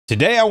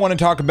Today I want to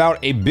talk about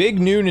a big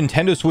new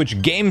Nintendo Switch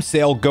game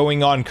sale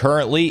going on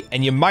currently,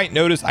 and you might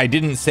notice I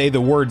didn't say the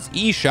words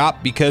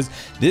eShop because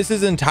this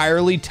is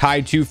entirely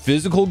tied to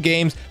physical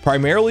games,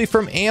 primarily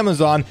from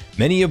Amazon,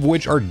 many of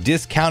which are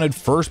discounted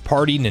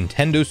first-party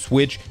Nintendo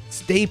Switch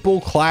staple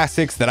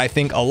classics that I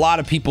think a lot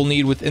of people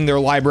need within their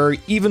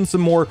library, even some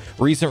more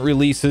recent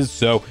releases.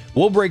 So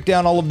we'll break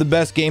down all of the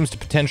best games to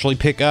potentially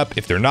pick up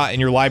if they're not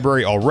in your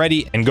library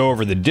already, and go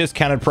over the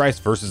discounted price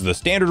versus the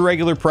standard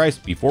regular price.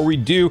 Before we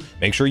do,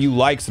 make sure you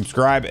like,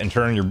 subscribe, and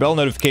turn on your bell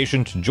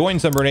notification to join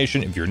Sunbro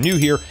Nation if you're new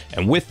here.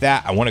 And with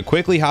that, I want to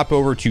quickly hop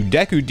over to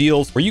Deku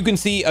Deals, where you can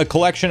see a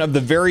collection of the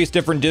various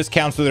different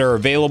discounts that are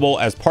available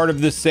as part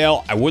of this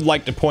sale. I would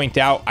like to point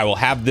out, I will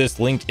have this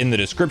linked in the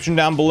description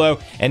down below,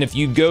 and if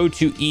you go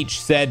to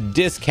each said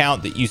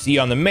discount that you see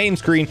on the main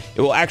screen,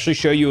 it will actually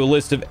show you a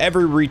list of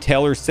every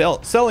retailer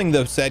selling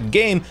the said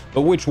game,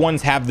 but which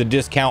ones have the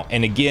discount.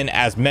 And again,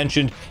 as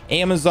mentioned,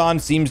 Amazon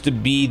seems to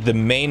be the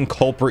main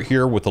culprit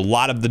here with a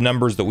lot of the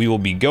numbers that we will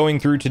be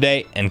going through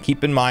today. And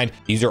keep in mind,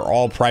 these are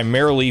all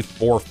primarily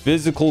for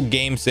physical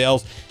game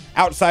sales.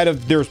 Outside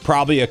of, there's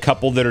probably a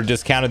couple that are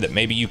discounted that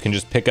maybe you can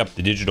just pick up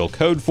the digital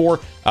code for,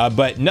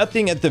 but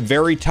nothing at the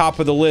very top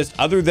of the list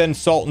other than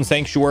Salt and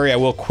Sanctuary. I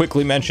will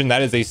quickly mention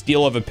that is a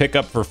steal of a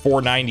pickup for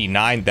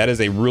 $4.99. That is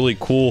a really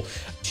cool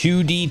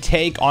 2D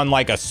take on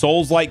like a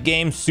Souls-like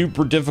game.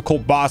 Super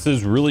difficult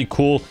bosses, really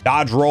cool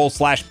dodge roll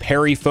slash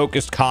parry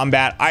focused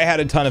combat. I had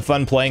a ton of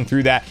fun playing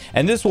through that,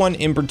 and this one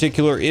in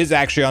particular is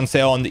actually on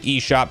sale on the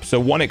eShop. So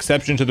one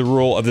exception to the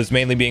rule of this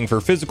mainly being for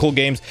physical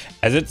games,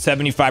 as it's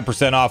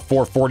 75% off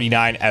for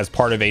 $4.49 as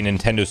part of a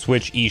Nintendo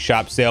Switch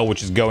eShop sale,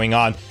 which is going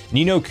on.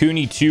 Ni no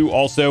Kuni 2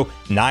 also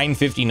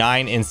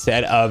 $9.59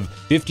 instead of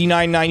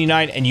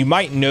 $59.99. And you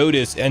might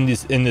notice in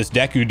this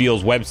Deku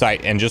Deals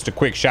website, and just a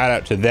quick shout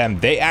out to them,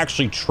 they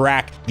actually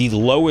track the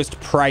lowest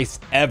price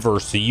ever,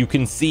 so you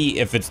can see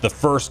if it's the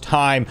first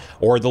time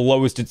or the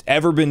lowest it's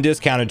ever been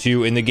discounted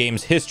to in the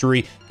game's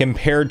history,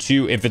 compared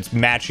to if it's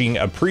matching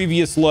a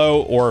previous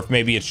low, or if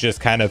maybe it's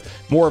just kind of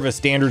more of a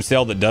standard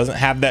sale that doesn't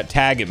have that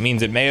tag. It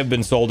means it may have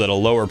been sold at a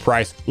lower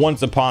price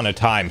once upon a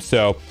time.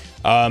 So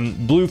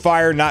Blue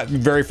Fire, not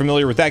very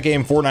familiar with that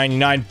game,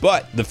 $4.99,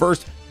 but the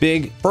first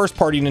big first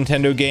party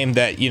Nintendo game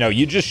that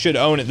you just should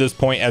own at this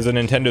point as a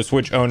Nintendo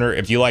Switch owner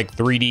if you like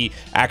 3D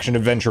action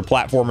adventure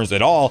platformers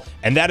at all,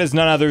 and that is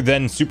none other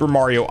than Super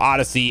Mario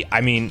Odyssey.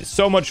 I mean,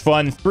 so much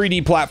fun,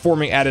 3D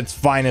platforming at its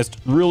finest,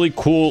 really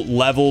cool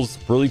levels,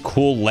 really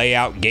cool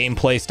layout,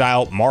 gameplay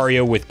style.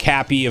 Mario with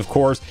Cappy, of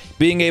course,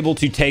 being able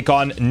to take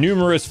on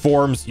numerous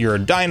forms. You're a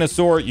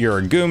dinosaur, you're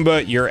a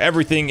Goomba, you're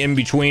everything in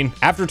between.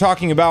 After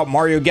talking about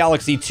Mario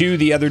Galaxy 2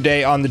 the other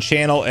day on the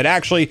channel, it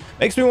actually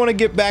makes me want to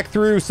get back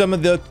through some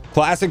of the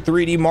classic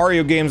 3D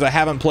Mario games I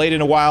haven't played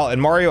in a while.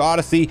 And Mario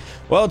Odyssey,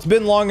 well, it's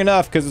been long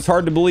enough because it's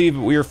hard to believe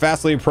we are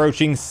fastly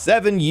approaching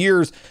 7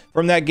 years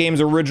from that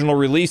game's original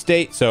release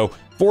date. So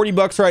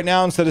 $40 right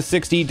now instead of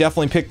 $60.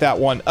 Definitely pick that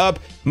one up.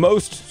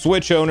 Most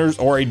Switch owners,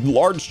 or a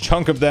large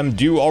chunk of them,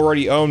 do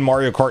already own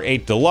Mario Kart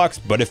 8 Deluxe,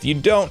 but if you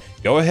don't,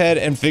 go ahead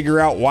and figure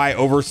out why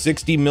over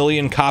 60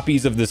 million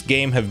copies of this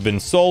game have been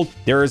sold.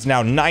 There is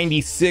now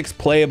 96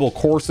 playable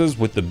courses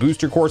with the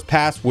Booster Course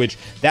Pass, which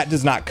that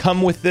does not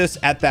come with this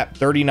at that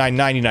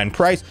 $39.99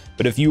 price.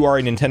 But if you are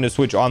a Nintendo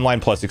Switch Online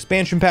Plus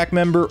expansion pack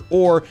member,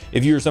 or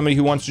if you're somebody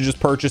who wants to just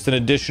purchase an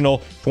additional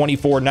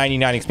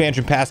 $24.99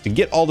 expansion pass to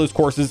get all those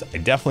courses, I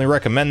definitely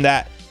recommend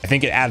that. I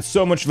think it adds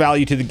so much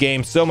value to the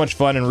game, so much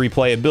fun and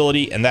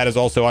replayability, and that is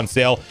also on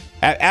sale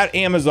at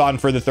Amazon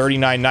for the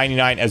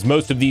 $39.99, as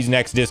most of these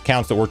next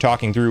discounts that we're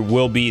talking through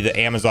will be the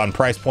Amazon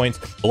price points.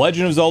 The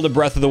Legend of Zelda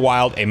Breath of the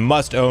Wild, a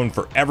must own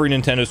for every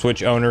Nintendo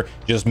Switch owner.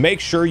 Just make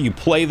sure you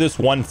play this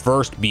one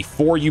first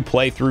before you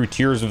play through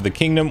Tears of the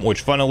Kingdom, which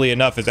funnily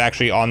enough is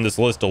actually on this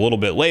list a little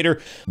bit later.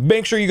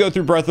 Make sure you go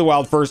through Breath of the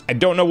Wild first. I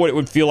don't know what it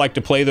would feel like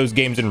to play those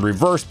games in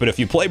reverse, but if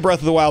you play Breath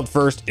of the Wild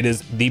first, it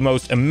is the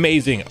most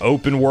amazing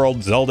open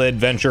world Zelda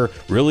adventure,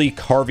 really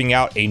carving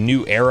out a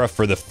new era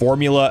for the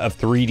formula of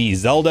 3D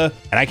Zelda.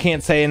 And I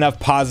can't say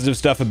enough positive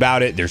stuff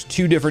about it. There's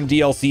 2 different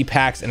DLC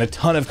packs and a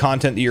ton of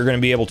content that you're going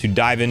to be able to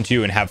dive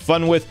into and have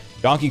fun with.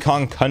 Donkey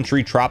Kong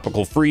Country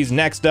Tropical Freeze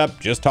next up.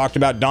 Just talked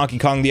about Donkey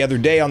Kong the other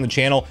day on the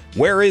channel.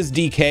 Where is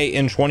DK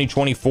in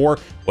 2024?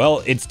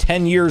 Well, it's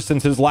 10 years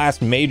since his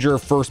last major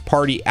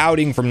first-party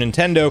outing from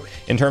Nintendo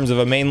in terms of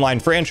a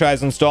mainline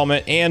franchise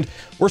installment, and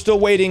we're still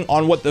waiting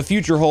on what the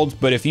future holds.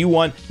 But if you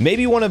want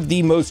maybe one of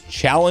the most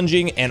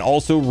challenging and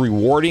also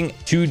rewarding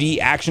 2D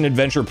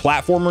action-adventure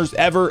platformers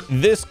ever,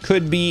 this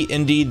could be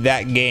indeed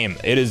that game.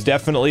 It is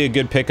definitely a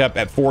good pickup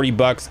at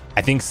 $40.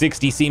 I think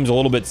 60 seems a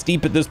little bit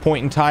steep at this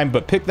point in time,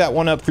 but pick that that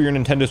one up for your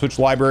Nintendo Switch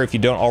library if you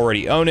don't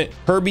already own it.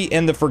 Kirby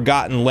and the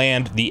Forgotten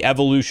Land, the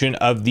evolution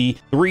of the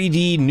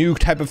 3D, new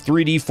type of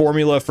 3D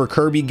formula for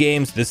Kirby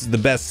games. This is the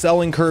best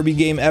selling Kirby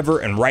game ever,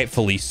 and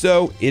rightfully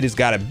so. It has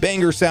got a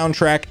banger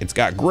soundtrack. It's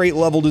got great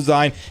level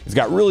design. It's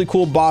got really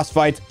cool boss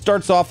fights.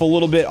 Starts off a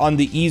little bit on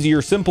the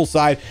easier, simple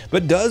side,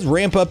 but does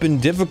ramp up in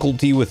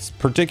difficulty with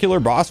particular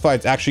boss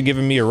fights actually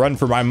giving me a run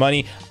for my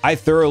money. I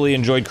thoroughly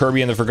enjoyed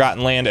Kirby and the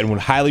Forgotten Land and would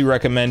highly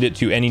recommend it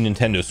to any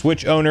Nintendo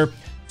Switch owner.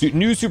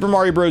 New Super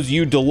Mario Bros.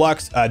 U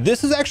Deluxe.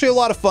 This is actually a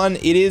lot of fun.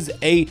 It is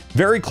a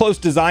very close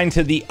design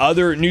to the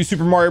other New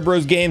Super Mario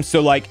Bros. Games.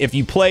 So like if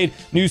you played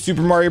New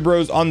Super Mario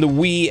Bros. On the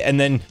Wii and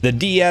then the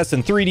DS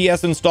and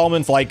 3DS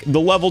installments, like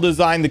the level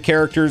design, the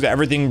characters,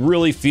 everything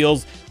really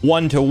feels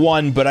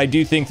one-to-one, but I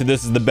do think that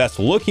this is the best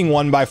looking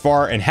one by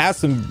far and has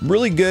some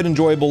really good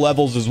enjoyable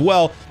levels as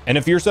well. And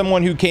if you're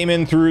someone who came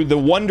in through the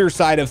Wonder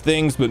side of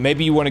things, but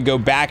maybe you want to go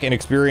back and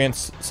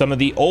experience some of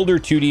the older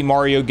 2D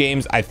Mario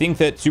games, I think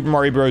that Super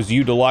Mario Bros.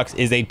 U Deluxe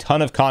is a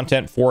ton of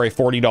content for a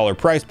 $40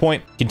 price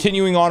point.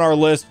 Continuing on our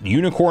list,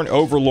 Unicorn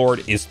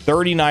Overlord is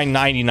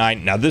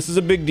 $39.99. Now this is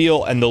a big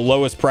deal and the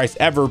lowest price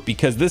ever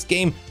because this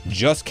game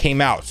just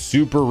came out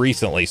super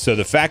recently. So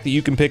the fact that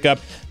you can pick up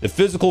the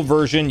physical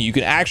version, you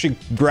can actually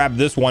grab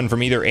this one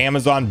from either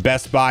Amazon,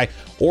 Best Buy,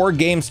 or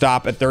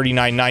GameStop at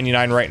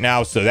 $39.99 right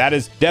now. So that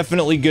is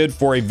definitely good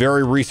for a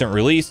very recent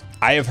release.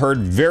 I have heard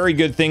very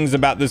good things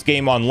about this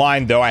game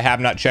online, though I have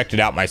not checked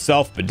it out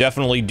myself, but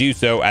definitely do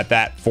so at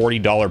that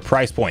 $40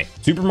 price point.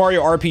 Super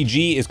Mario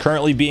RPG is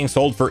currently being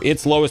sold for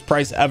its lowest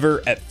price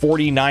ever at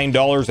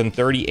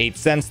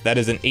 $49.38. That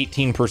is an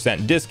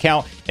 18%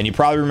 discount, and you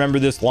probably remember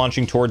this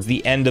launching towards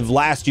the end of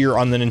last year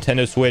on the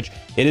Nintendo Switch.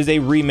 It is a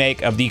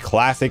remake of the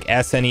classic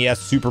SNES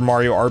Super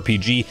Mario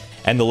RPG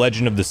and The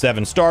Legend of the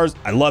Seven Stars.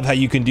 I love how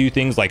you can do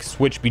things like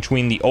switch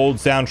between the old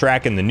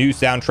soundtrack and the new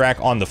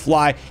soundtrack on the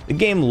fly. The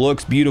game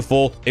looks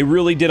beautiful. It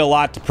really did a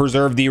lot to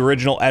preserve the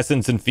original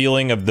essence and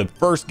feeling of the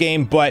first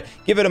game, but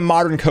give it a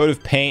modern coat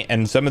of paint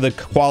and some of the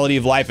quality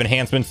of life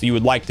enhancements you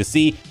would like to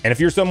see. And if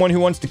you're someone who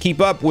wants to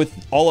keep up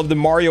with all of the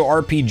Mario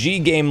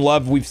RPG game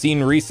love we've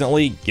seen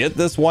recently, get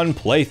this one,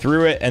 play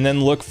through it, and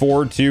then look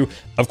forward to,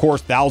 of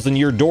course, Thousand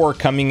Year Door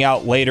coming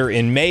out later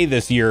in May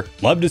this year.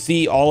 Love to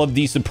see all of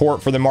the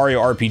support for the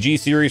Mario RPG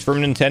series from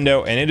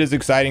Nintendo, and it is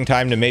exciting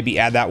time to maybe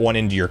add that one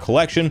into your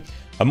collection.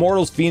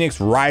 Immortals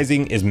Phoenix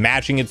Rising is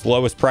matching its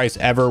lowest price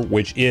ever,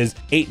 which is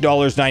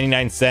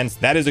 $8.99.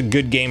 That is a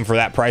good game for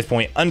that price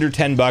point, under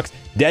 10 bucks.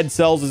 Dead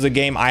Cells is a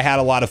game I had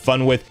a lot of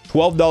fun with,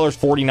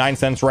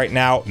 $12.49 right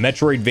now.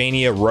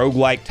 Metroidvania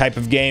roguelike type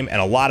of game, and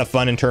a lot of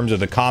fun in terms of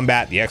the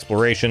combat, the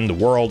exploration, the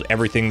world,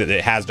 everything that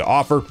it has to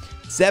offer.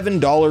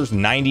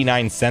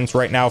 $7.99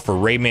 right now for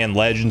Rayman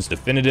Legends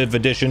Definitive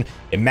Edition.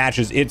 It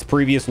matches its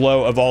previous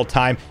low of all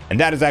time, and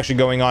that is actually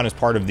going on as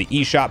part of the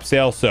eShop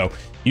sale, so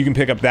you can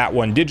pick up that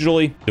one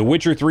digitally. The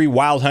Witcher 3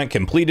 Wild Hunt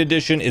Complete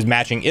Edition is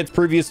matching its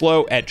previous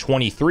low at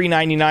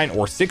 $23.99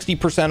 or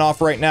 60% off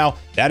right now.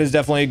 That is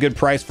definitely a good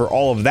price for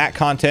all of that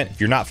content.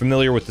 If you're not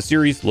familiar with the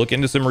series, look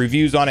into some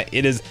reviews on it.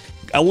 It is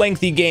a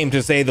lengthy game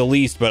to say the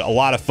least, but a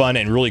lot of fun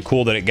and really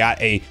cool that it got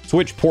a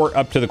Switch port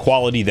up to the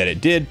quality that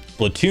it did.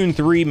 Splatoon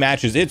 3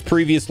 matches its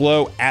previous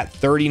low at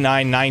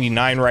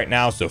 $39.99 right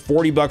now, so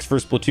 40 bucks for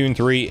Splatoon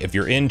 3. If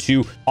you're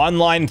into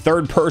online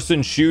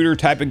third-person shooter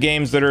type of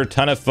games that are a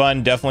ton of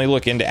fun, definitely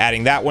look into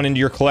adding that one into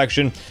your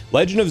collection.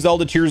 Legend of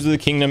Zelda Tears of the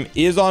Kingdom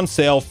is on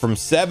sale from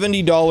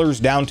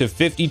 $70 down to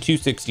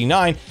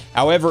 $52.69.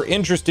 However,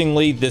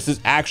 interestingly, this is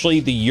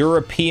actually the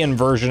European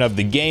version of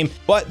the game,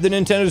 but the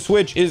Nintendo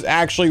Switch is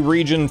actually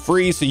region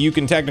free, so you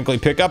can technically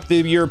pick up the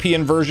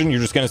European version.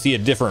 You're just going to see a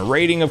different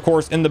rating, of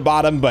course, in the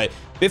bottom, but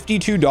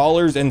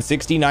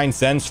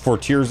 $52.69 for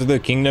Tears of the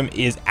Kingdom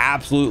is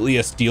absolutely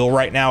a steal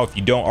right now if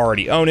you don't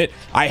already own it.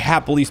 I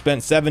happily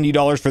spent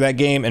 $70 for that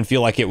game and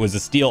feel like it was a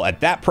steal at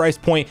that price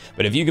point,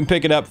 but if you can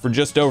pick it up for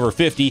just over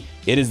 $50,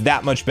 it is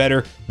that much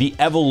better. The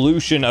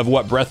evolution of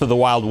what Breath of the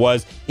Wild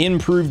was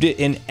improved it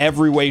in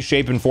every way,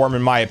 shape, and form,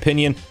 in my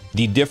opinion.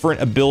 The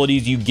different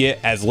abilities you get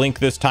as Link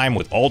this time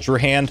with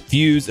Ultra Hand,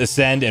 Fuse,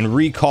 Ascend, and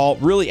Recall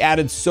really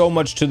added so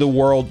much to the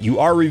world. You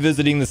are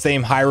revisiting the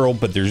same Hyrule,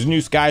 but there's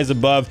new skies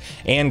above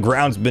and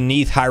grounds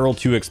beneath Hyrule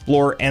to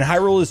explore, and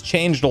Hyrule has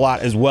changed a lot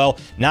as well,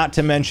 not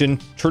to mention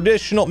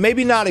traditional,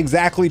 maybe not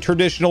exactly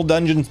traditional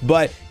dungeons,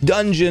 but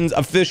dungeons,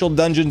 official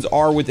dungeons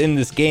are within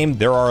this game.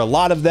 There are a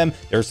lot of them.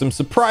 There are some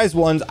surprise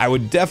ones. I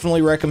would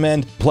definitely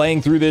recommend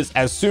playing through this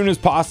as soon as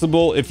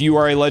possible if you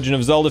are a Legend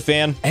of Zelda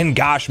fan, and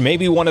gosh,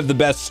 maybe one of the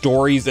best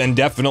stories and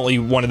definitely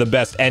one of the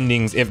best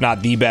endings, if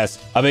not the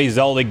best, of a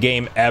Zelda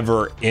game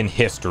ever in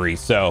history.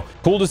 So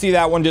cool to see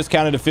that one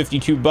discounted to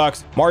 52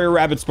 bucks. Mario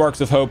Rabbids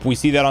Sparks of Hope, we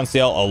see that on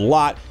sale a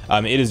lot.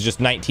 It is just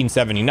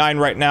 $19.79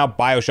 right now.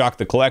 BioShock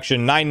the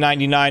Collection,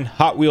 $9.99.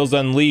 Hot Wheels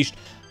Unleashed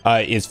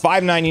is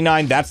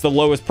 $5.99. That's the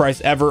lowest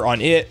price ever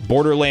on it.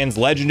 Borderlands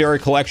Legendary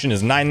Collection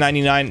is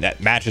 $9.99.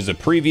 That matches a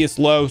previous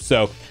low.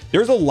 So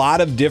there's a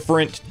lot of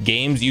different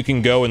games you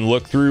can go and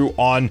look through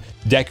on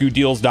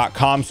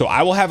DekuDeals.com. So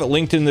I will have it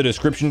linked in the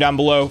description down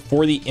below.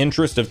 For the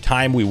interest of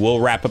time, we will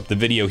wrap up the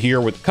video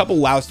here with a couple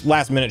last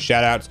minute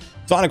shout outs.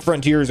 Sonic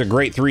Frontier is a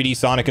great 3D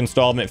Sonic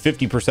installment,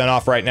 50%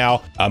 off right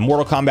now.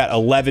 Mortal Kombat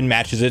 11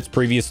 matches its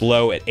previous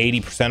low at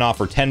 80% off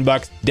for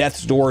 $10.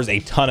 Death's Door is a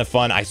ton of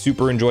fun. I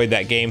super enjoyed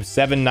that game.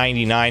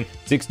 $7.99,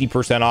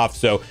 60% off.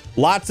 So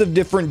lots of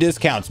different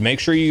discounts. Make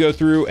sure you go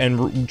through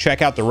and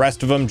check out the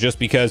rest of them, just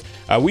because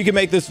we can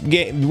make this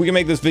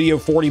video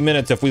 40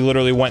 minutes if we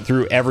literally went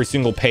through every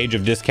single page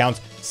of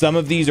discounts. Some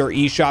of these are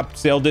eShop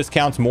sale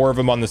discounts. More of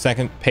them on the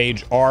second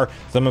page are.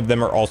 Some of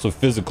them are also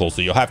physical.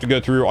 So you'll have to go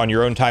through on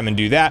your own time and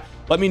do that.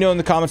 Let me know in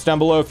the comments down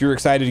below if you're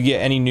excited to get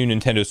any new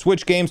Nintendo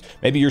Switch games.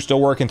 Maybe you're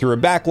still working through a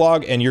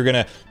backlog and you're going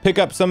to pick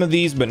up some of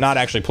these, but not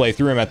actually play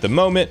through them at the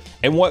moment.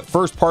 And what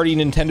first party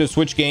Nintendo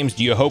Switch games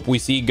do you hope we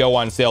see go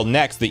on sale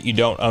next that you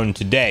don't own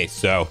today?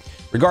 So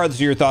regardless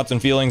of your thoughts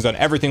and feelings on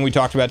everything we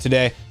talked about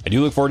today, I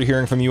do look forward to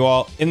hearing from you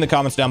all in the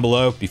comments down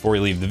below before we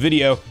leave the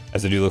video,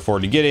 as I do look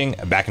forward to getting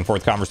a back and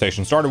forth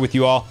conversation started with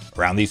you all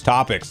around these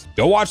topics.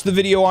 Go watch the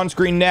video on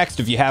screen next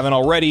if you haven't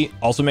already.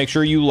 Also make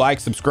sure you like,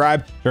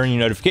 subscribe, turn your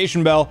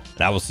notification bell,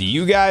 and I will see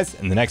you guys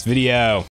in the next video.